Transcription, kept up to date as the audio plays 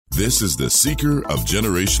This is the Seeker of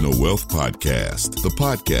Generational Wealth podcast, the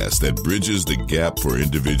podcast that bridges the gap for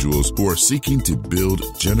individuals who are seeking to build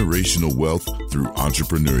generational wealth through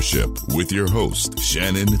entrepreneurship, with your host,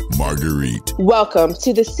 Shannon Marguerite. Welcome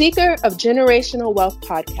to the Seeker of Generational Wealth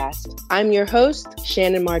podcast. I'm your host,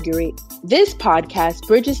 Shannon Marguerite. This podcast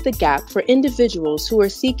bridges the gap for individuals who are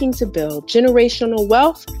seeking to build generational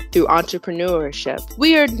wealth through entrepreneurship.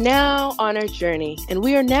 We are now on our journey, and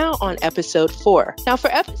we are now on episode 4. Now,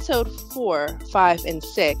 for episode 4, 5, and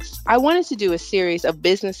 6, I wanted to do a series of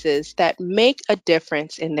businesses that make a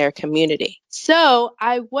difference in their community. So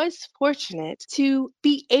I was fortunate to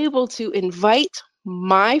be able to invite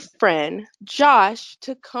my friend Josh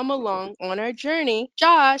to come along on our journey.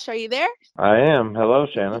 Josh, are you there? I am. Hello,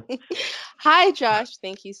 Shannon. Hi, Josh.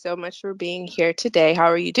 Thank you so much for being here today. How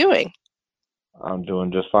are you doing? I'm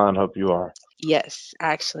doing just fine. Hope you are. Yes,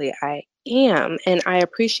 actually, I am. And I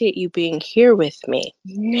appreciate you being here with me.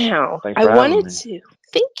 Now, Thanks for having me.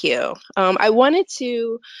 Thank you. I wanted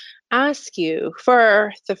to ask you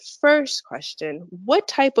for the first question, what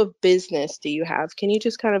type of business do you have? Can you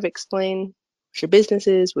just kind of explain what your business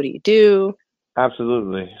is? What do you do?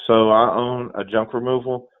 Absolutely. So I own a junk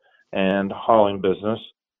removal and hauling business.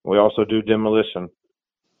 We also do demolition.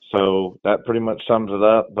 So that pretty much sums it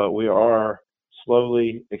up, but we are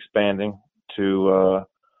slowly expanding to,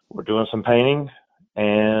 we're doing some painting,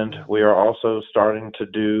 and we are also starting to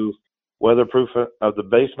do weatherproof of the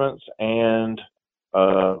basements and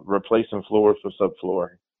replacing floors with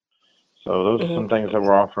subflooring. So those are some things that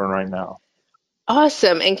we're offering right now.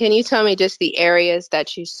 Awesome. And can you tell me just the areas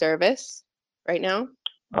that you service right now?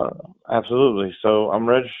 Absolutely. So I'm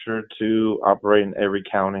registered to operate in every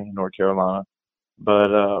county in North Carolina, but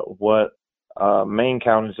what main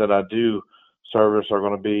counties that I do service are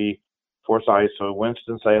going to be Forsyth, so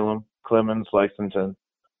Winston-Salem, Clemens, Lexington,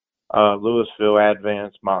 Louisville,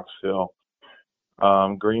 Advance, Moxville,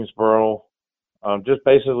 Greensboro, just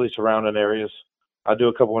basically surrounding areas. I do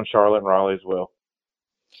a couple in Charlotte and Raleigh as well.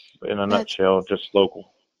 In a nutshell, just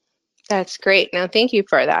local. That's great. Now, thank you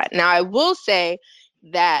for that. Now, I will say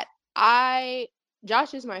that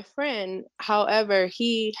Josh is my friend. However,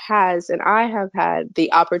 he has, and I have had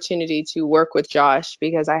the opportunity to work with Josh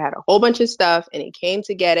because I had a whole bunch of stuff and he came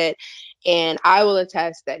to get it. And I will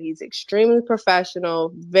attest that he's extremely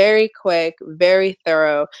professional, very quick, very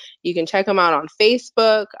thorough. You can check him out on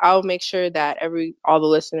Facebook. I'll make sure that all the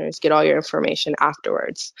listeners get all your information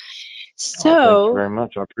afterwards. So, thank you very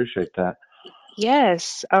much. I appreciate that.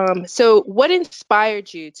 Yes. So what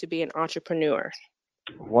inspired you to be an entrepreneur?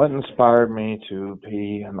 What inspired me to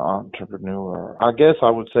be an entrepreneur? I guess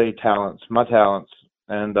I would say my talents.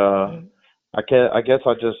 And I guess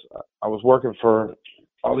I was working for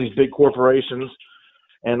all these big corporations,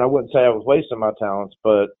 and I wouldn't say I was wasting my talents,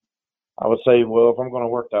 but I would say, well, if I'm going to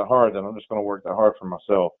work that hard, then I'm just going to work that hard for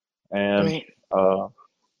myself. And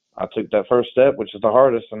I took that first step, which is the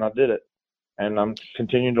hardest, and I did it. And I'm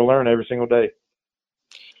continuing to learn every single day.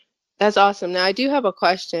 That's awesome. Now, I do have a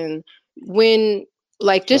question. When,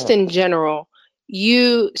 in general,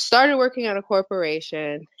 you started working at a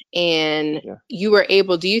corporation and you were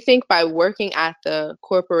able, do you think by working at the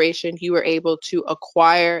corporation, you were able to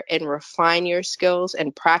acquire and refine your skills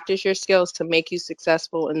and practice your skills to make you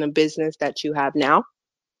successful in the business that you have now?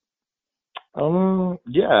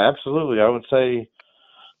 Yeah, absolutely. I would say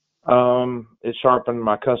it sharpened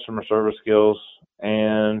my customer service skills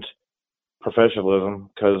and professionalism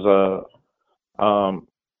because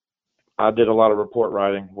I did a lot of report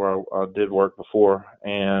writing where I did work before,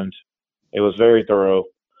 and it was very thorough.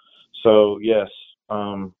 So yes,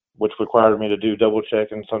 which required me to do double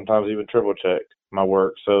check and sometimes even triple check my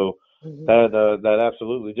work. So that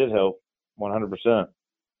absolutely did help 100%.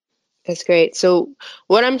 That's great. So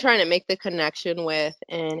what I'm trying to make the connection with,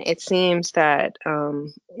 and it seems that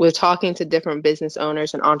we're talking to different business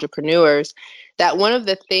owners and entrepreneurs, that one of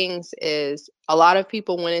the things is a lot of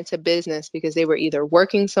people went into business because they were either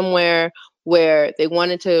working somewhere where they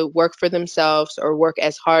wanted to work for themselves or work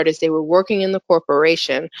as hard as they were working in the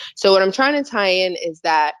corporation. So what I'm trying to tie in is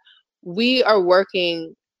that we are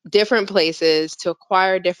working different places to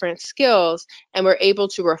acquire different skills, and we're able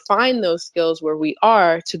to refine those skills where we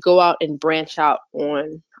are to go out and branch out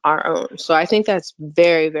on our own. So I think that's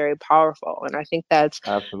very, very powerful. And I think that's,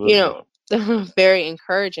 absolutely, very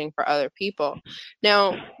encouraging for other people.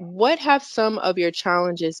 Now, what have some of your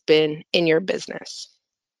challenges been in your business?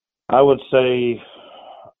 I would say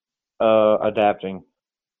adapting,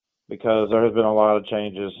 because there has been a lot of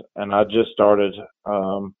changes, and I just started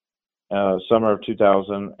summer of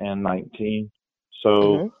 2019.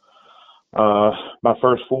 So my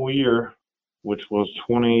first full year, which was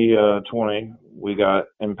 2020, we got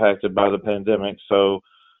impacted by the pandemic. So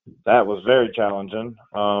that was very challenging,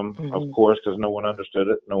 of course, because no one understood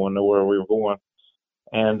it. No one knew where we were going.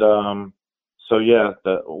 And so, yeah,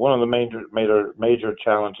 one of the major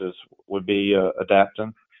challenges would be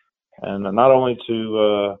adapting, and not only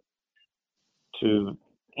to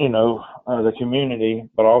the community,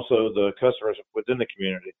 but also the customers within the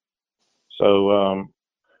community. So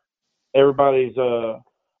everybody's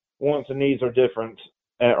wants and needs are different,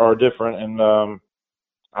 and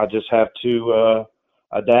I just have to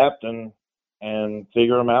adapt and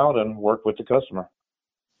figure them out and work with the customer.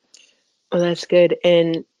 Well, that's good.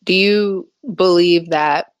 And do you believe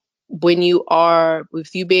that with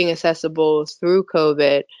you being accessible through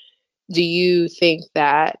COVID, do you think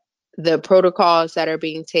that the protocols that are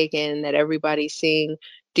being taken, that everybody's seeing,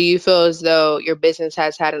 do you feel as though your business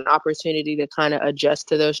has had an opportunity to kind of adjust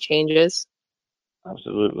to those changes?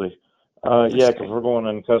 Absolutely. Yeah, because we're going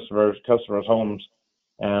in customers' homes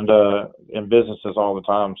and in businesses all the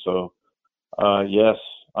time. So yes.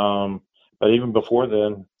 But even before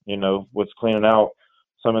then, with cleaning out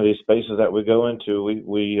some of these spaces that we go into,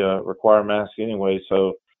 we require masks anyway.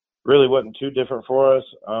 So really wasn't too different for us.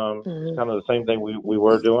 It's kind of the same thing we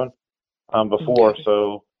were doing before. Okay.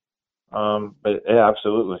 So, but yeah,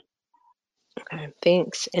 absolutely. Okay,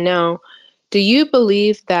 thanks. And now, do you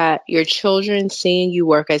believe that your children seeing you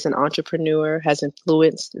work as an entrepreneur has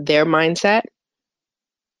influenced their mindset?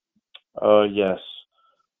 Yes.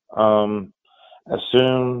 As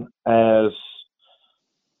soon as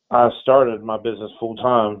I started my business full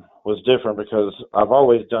time was different because I've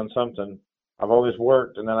always done something. I've always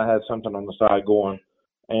worked, and then I had something on the side going.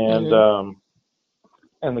 And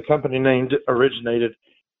the company name originated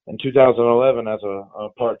in 2011 as a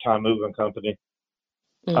part-time moving company.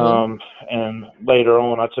 And later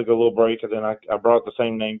on, I took a little break, and then I brought the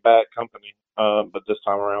same name back, company. But this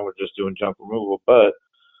time around, we're just doing junk removal. But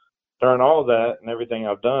during all that and everything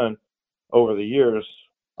I've done over the years,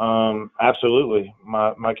 absolutely.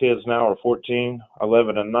 My kids now are 14,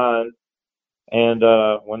 11, and 9. And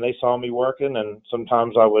when they saw me working, and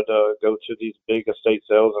sometimes I would go to these big estate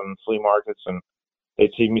sales and flea markets, and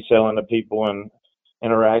they'd see me selling to people and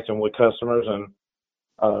interacting with customers, and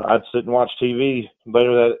I'd sit and watch TV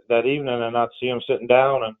later that evening, and I'd see them sitting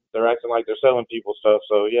down, and they're acting like they're selling people stuff.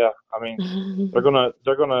 So yeah, I mean, they're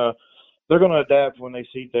gonna adapt when they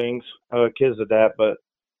see things. Kids adapt, but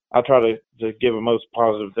I try to give them most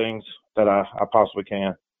positive things that I possibly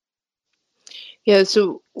can. Yeah,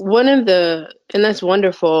 so and that's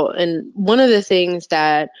wonderful. And one of the things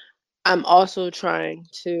that I'm also trying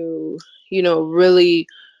to, really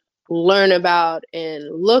learn about and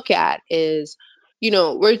look at is,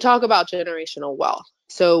 we talk about generational wealth.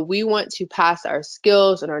 So we want to pass our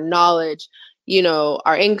skills and our knowledge,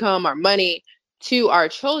 our income, our money to our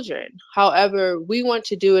children. However, we want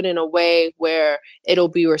to do it in a way where it'll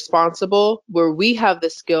be responsible, where we have the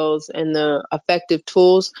skills and the effective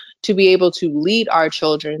tools to be able to lead our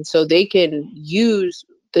children so they can use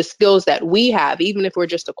the skills that we have, even if we're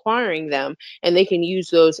just acquiring them, and they can use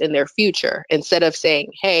those in their future instead of saying,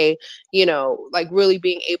 hey, like really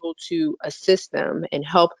being able to assist them and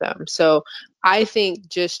help them. So I think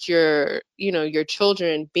just your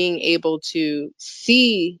children being able to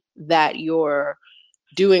see that you're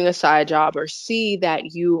doing a side job or see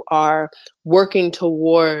that you are working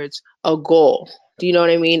towards a goal. Do you know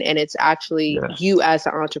what I mean? And it's actually Yes. you as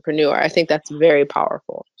an entrepreneur. I think that's very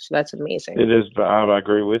powerful. So that's amazing. It is. I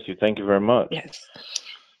agree with you. Thank you very much. Yes.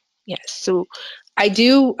 Yes. So I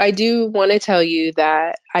do want to tell you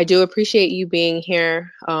that I do appreciate you being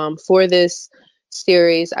here for this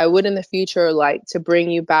series. I would in the future like to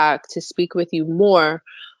bring you back to speak with you more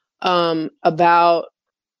about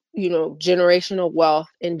generational wealth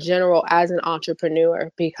in general as an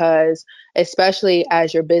entrepreneur, because especially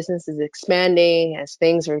as your business is expanding, as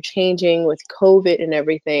things are changing with COVID and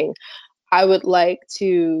everything, I would like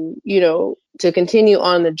to, to continue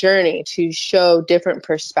on the journey to show different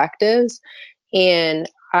perspectives. And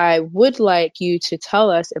I would like you to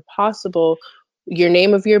tell us, if possible, your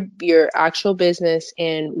name of your actual business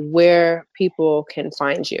and where people can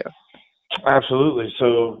find you. Absolutely.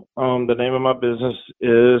 So the name of my business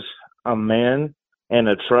is A Man and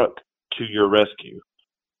a Truck to Your Rescue.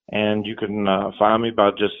 And you can find me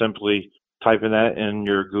by just simply typing that in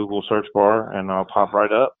your Google search bar, and I'll pop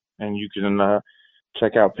right up. And you can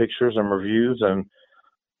check out pictures and reviews. And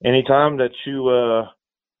anytime that you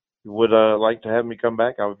would like to have me come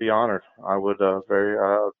back, I would be honored. I would very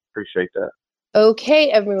appreciate that. Okay,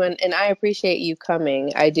 everyone. And I appreciate you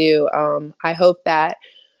coming. I do. I hope that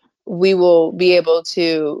we will be able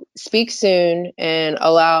to speak soon and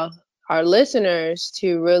allow our listeners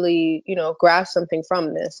to really, grasp something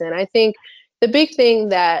from this. And I think the big thing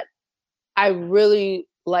that I really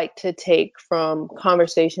like to take from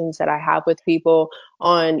conversations that I have with people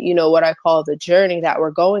on, what I call the journey that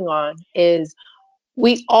we're going on is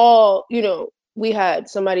we all, we had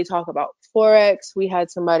somebody talk about Forex. We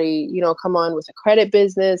had somebody, come on with a credit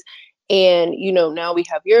business. And, now we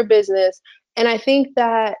have your business. And I think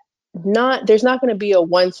that there's not going to be a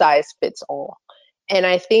one size fits all. And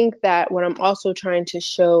I think that what I'm also trying to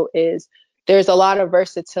show is there's a lot of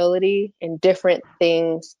versatility in different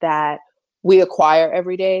things that we acquire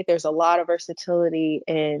every day. There's a lot of versatility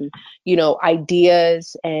in,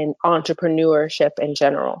 ideas and entrepreneurship in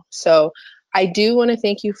general. So I do want to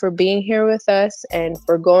thank you for being here with us and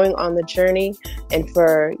for going on the journey and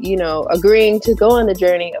for, agreeing to go on the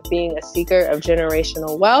journey of being a seeker of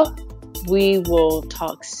generational wealth. We will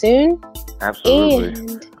talk soon. Absolutely.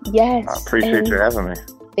 And yes. I appreciate you having me.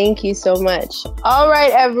 Thank you so much. All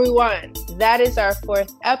right, everyone. That is our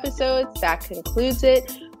 4th episode. That concludes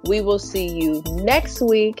it. We will see you next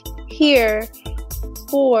week here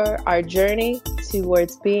for our journey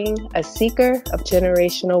towards being a seeker of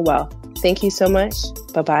generational wealth. Thank you so much.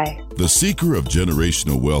 Bye-bye. The Seeker of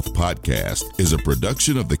Generational Wealth podcast is a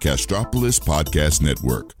production of the Castropolis Podcast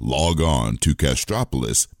Network. Log on to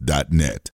castropolis.net.